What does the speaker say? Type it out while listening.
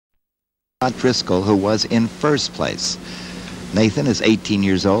Driscoll, who was in first place. Nathn is 18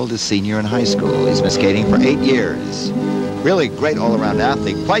 years old, a senior in high school. He's been skating for 8 years. Really great all-around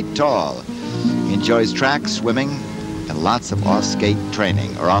athlete, quite tall. He enjoys track, swimming, and lots of off-skate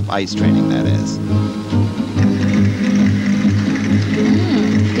training, or off-ice training, that is.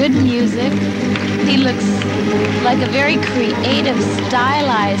 Good music. He looks like a very creative,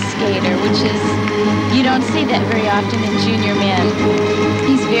 stylized skater, which is, you don't see that very often in junior men.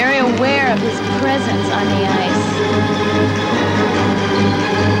 He's very aware of his presence on the ice.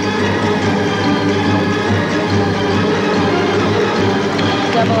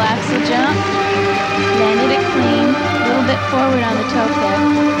 Double axel jump. Landed it clean. A little bit forward on the toe pick.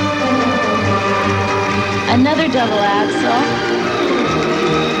 Another double axel.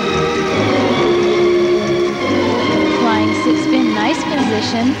 Flying six spin, nice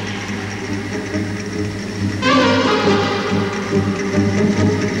position.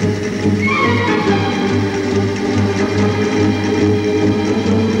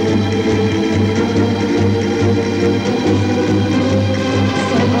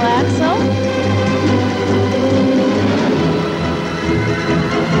 Single axel.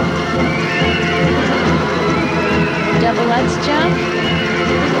 Double Lutz jump.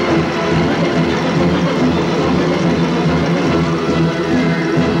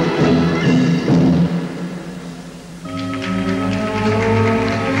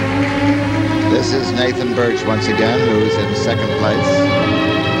 This is Nathn Birch once again, who's in second place.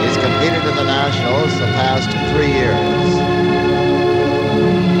 He's competed in the Nationals the past 3 years.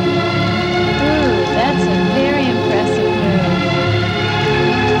 Ooh, that's a very impressive move.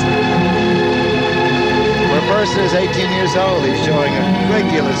 For a person who's 18 years old, he's showing a great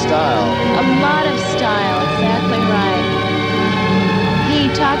deal of style. A lot of style, exactly right. He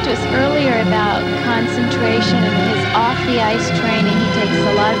talked to us earlier about concentration and his off-the-ice training. He takes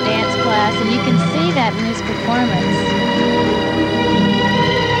a lot of dance class, and you can see that in his performance.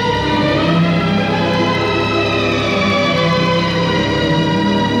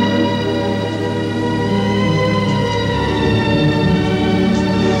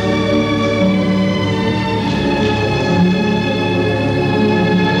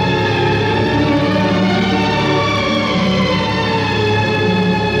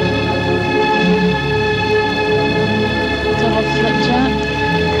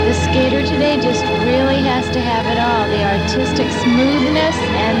 Just really has to have it all, the artistic smoothness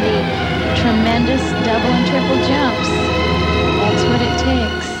and the tremendous double and triple jumps. That's what it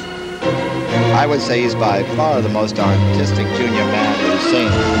takes. I would say he's by far the most artistic junior man we've seen.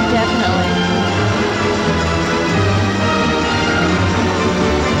 Definitely.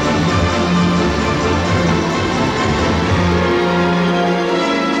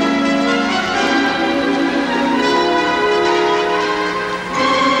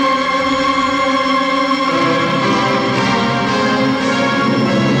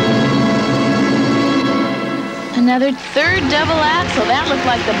 Another third double axel. That looked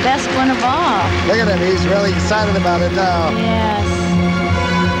like the best one of all. Look at him. He's really excited about it now. Yes.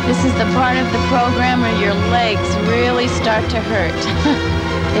 This is the part of the program where your legs really start to hurt.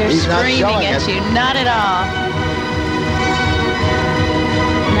 They're screaming at you. Not at all.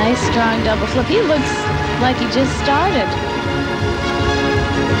 Nice, strong double flip. He looks like he just started.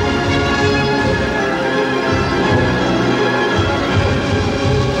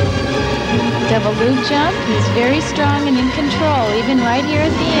 Double loop jump. He's very strong and in control, even right here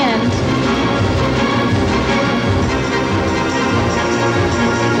at the end.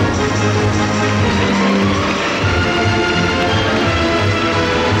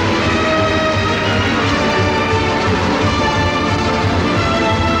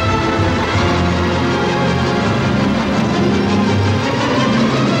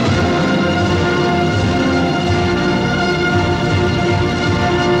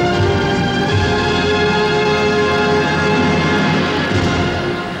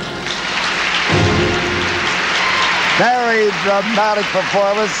 Very dramatic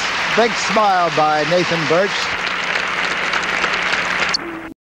performance. Big smile by Nathn Birch.